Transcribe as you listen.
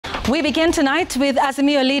We begin tonight with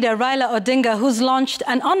Azimio Leader Raila Odinga, who's launched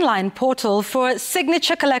an online portal for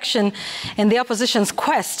signature collection in the opposition's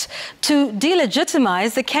quest to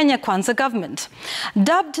delegitimize the Kenya Kwanza Government.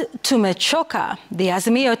 Dubbed Tumechoka, the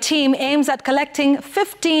Azimio team aims at collecting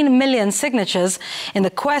 15 million signatures in the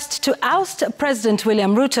quest to oust President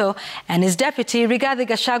William Ruto and his deputy Rigathi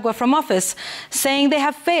Gachagua from office, saying they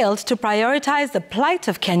have failed to prioritize the plight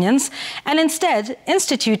of Kenyans and instead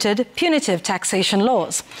instituted punitive taxation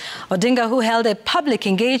laws. Odinga, who held a public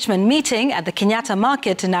engagement meeting at the Kenyatta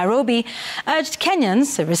Market in Nairobi, urged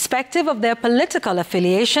Kenyans, irrespective of their political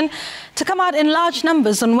affiliation, to come out in large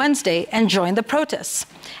numbers on Wednesday and join the protests.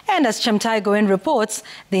 And as Chemtai Goin reports,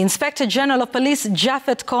 the Inspector General of Police,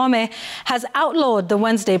 Japhet Koome, has outlawed the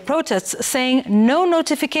Wednesday protests, saying no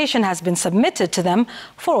notification has been submitted to them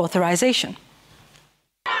for authorization.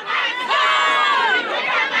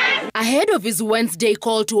 Ahead of his Wednesday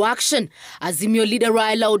call to action, Azimio Leader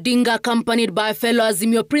Raila Odinga, accompanied by fellow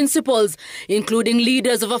Azimio principals, including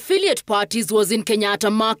leaders of affiliate parties, was in Kenyatta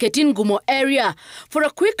Market in Gumo area for a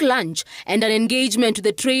quick lunch and an engagement with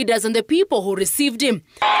the traders and the people who received him.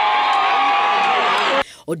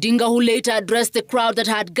 Odinga, who later addressed the crowd that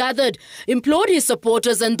had gathered, implored his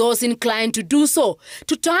supporters and those inclined to do so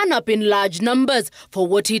to turn up in large numbers for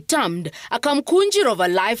what he termed a kamkunjir of a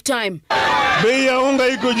lifetime. Bei ya unga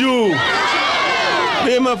iko juu,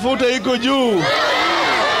 bei mafuta iko juu,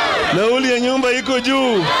 nauli ya nyumba iko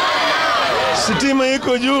juu, sitima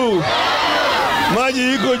iko juu,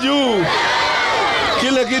 maji iko juu,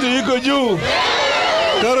 kila kitu iko juu,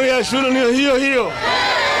 karo ya shule ni hiyo hiyo.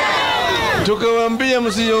 Tukawaambia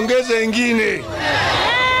msiongeze ingine.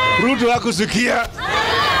 Ruto hakusikia,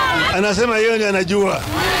 anasema yeye ndiye anajua.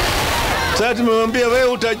 Sasa tumemwambia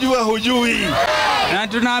wewe utajua hujui. Na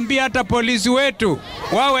tunaambia hata polisi wetu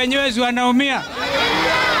wao wenyewe wanaumia.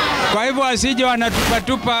 Kwa hivyo wasije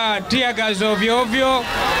wanatupa tear gas ovyo ovyo.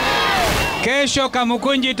 Kesho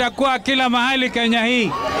kamukunji itakuwa kila mahali Kenya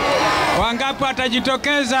hii. Wangapi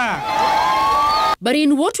watajitokeza? But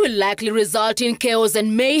in what will likely result in chaos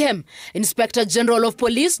and mayhem, Inspector General of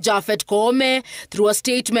Police Japhet Koome, through a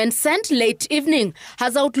statement sent late evening,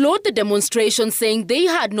 has outlawed the demonstration, saying they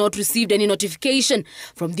had not received any notification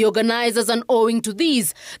from the organizers, and owing to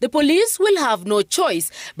these, the police will have no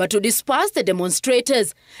choice but to disperse the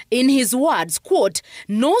demonstrators. In his words, quote,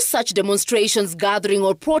 "No such demonstrations, gathering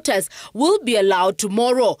or protests will be allowed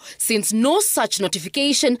tomorrow, since no such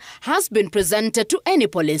notification has been presented to any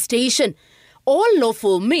police station. All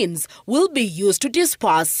lawful means will be used to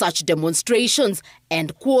disperse such demonstrations,"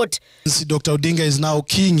 end quote. Dr. Odinga is now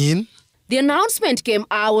keying in. The announcement came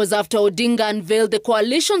hours after Odinga unveiled the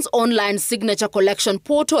coalition's online signature collection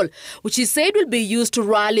portal, which he said will be used to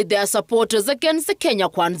rally their supporters against the Kenya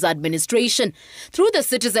Kwanza administration. Through the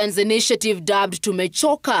citizens' initiative dubbed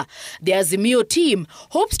Tumechoka, the Azimio team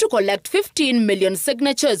hopes to collect 15 million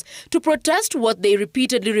signatures to protest what they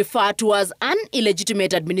repeatedly refer to as an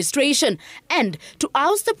illegitimate administration and to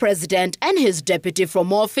oust the president and his deputy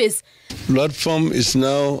from office. The platform is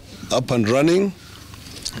now up and running.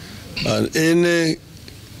 And any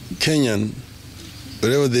Kenyan,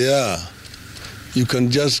 wherever they are, you can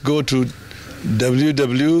just go to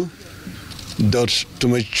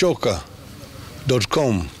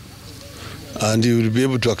www.tumechoka.com and you will be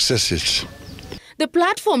able to access it. The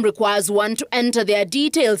platform requires one to enter their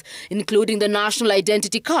details, including the national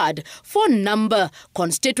identity card, phone number,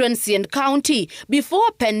 constituency and county, before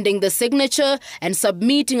appending the signature and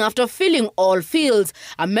submitting. After filling all fields,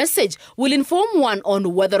 a message will inform one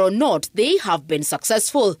on whether or not they have been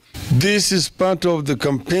successful. This is part of the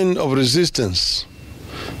campaign of resistance,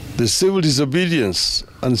 the civil disobedience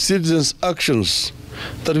and citizens' actions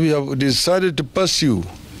that we have decided to pursue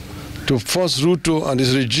to force Ruto and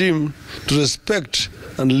his regime to respect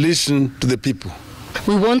and listen to the people.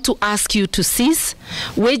 We want to ask you to cease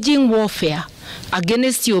waging warfare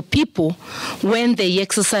against your people when they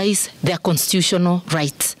exercise their constitutional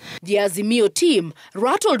rights. The Azimio team,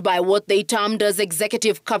 rattled by what they termed as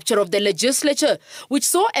executive capture of the legislature, which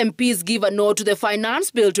saw MPs give a no to the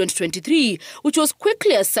Finance Bill 2023, which was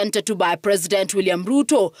quickly assented to by President William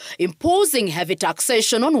Ruto, imposing heavy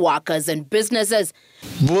taxation on workers and businesses.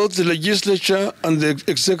 Both the legislature and the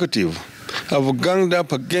executive have ganged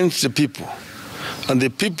up against the people, and the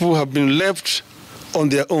people have been left on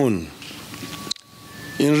their own.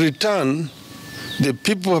 In return, the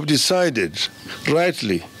people have decided,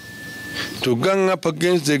 rightly, to gang up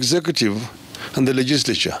against the executive and the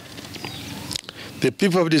legislature. The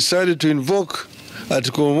people have decided to invoke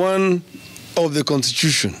Article 1 of the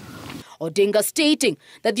Constitution. Odinga stating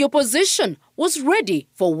that the opposition was ready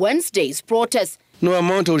for Wednesday's protest. No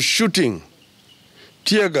amount of shooting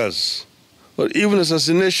tear gas, or even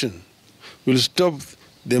assassination will stop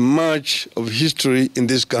the march of history in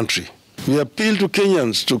this country. We appeal to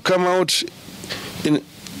Kenyans to come out in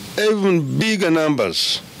even bigger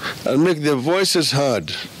numbers and make their voices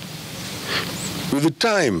heard. With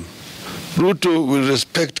time, Ruto will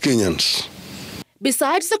respect Kenyans.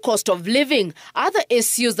 Besides the cost of living, other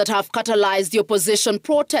issues that have catalyzed the opposition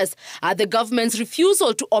protests are the government's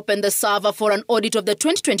refusal to open the server for an audit of the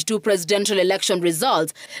 2022 presidential election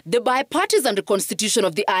results, the bipartisan reconstitution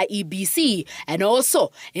of the IEBC, and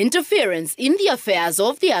also interference in the affairs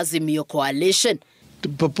of the Azimio coalition. To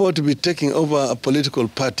purport to be taking over a political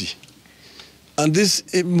party. And this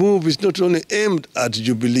move is not only aimed at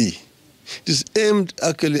Jubilee, it is aimed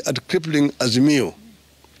actually at crippling Azimio.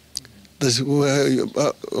 That's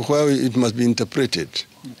where it must be interpreted.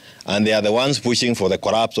 And they are the ones pushing for the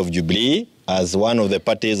collapse of Jubilee as one of the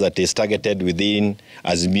parties that is targeted within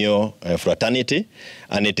Azimio fraternity.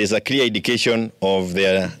 And it is a clear indication of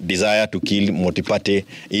their desire to kill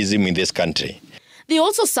multi-partyism in this country. They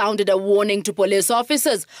also sounded a warning to police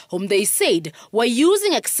officers, whom they said were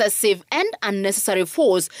using excessive and unnecessary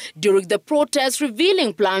force during the protests,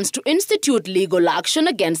 revealing plans to institute legal action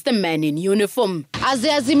against the men in uniform. As the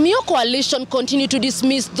Azimio coalition continued to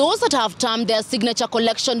dismiss those that have termed their signature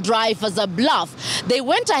collection drive as a bluff, they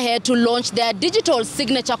went ahead to launch their digital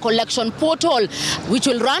signature collection portal, which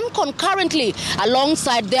will run concurrently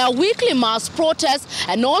alongside their weekly mass protests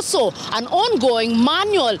and also an ongoing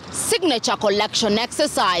manual signature collection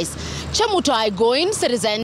exercise. Chemutai Goin, Citizen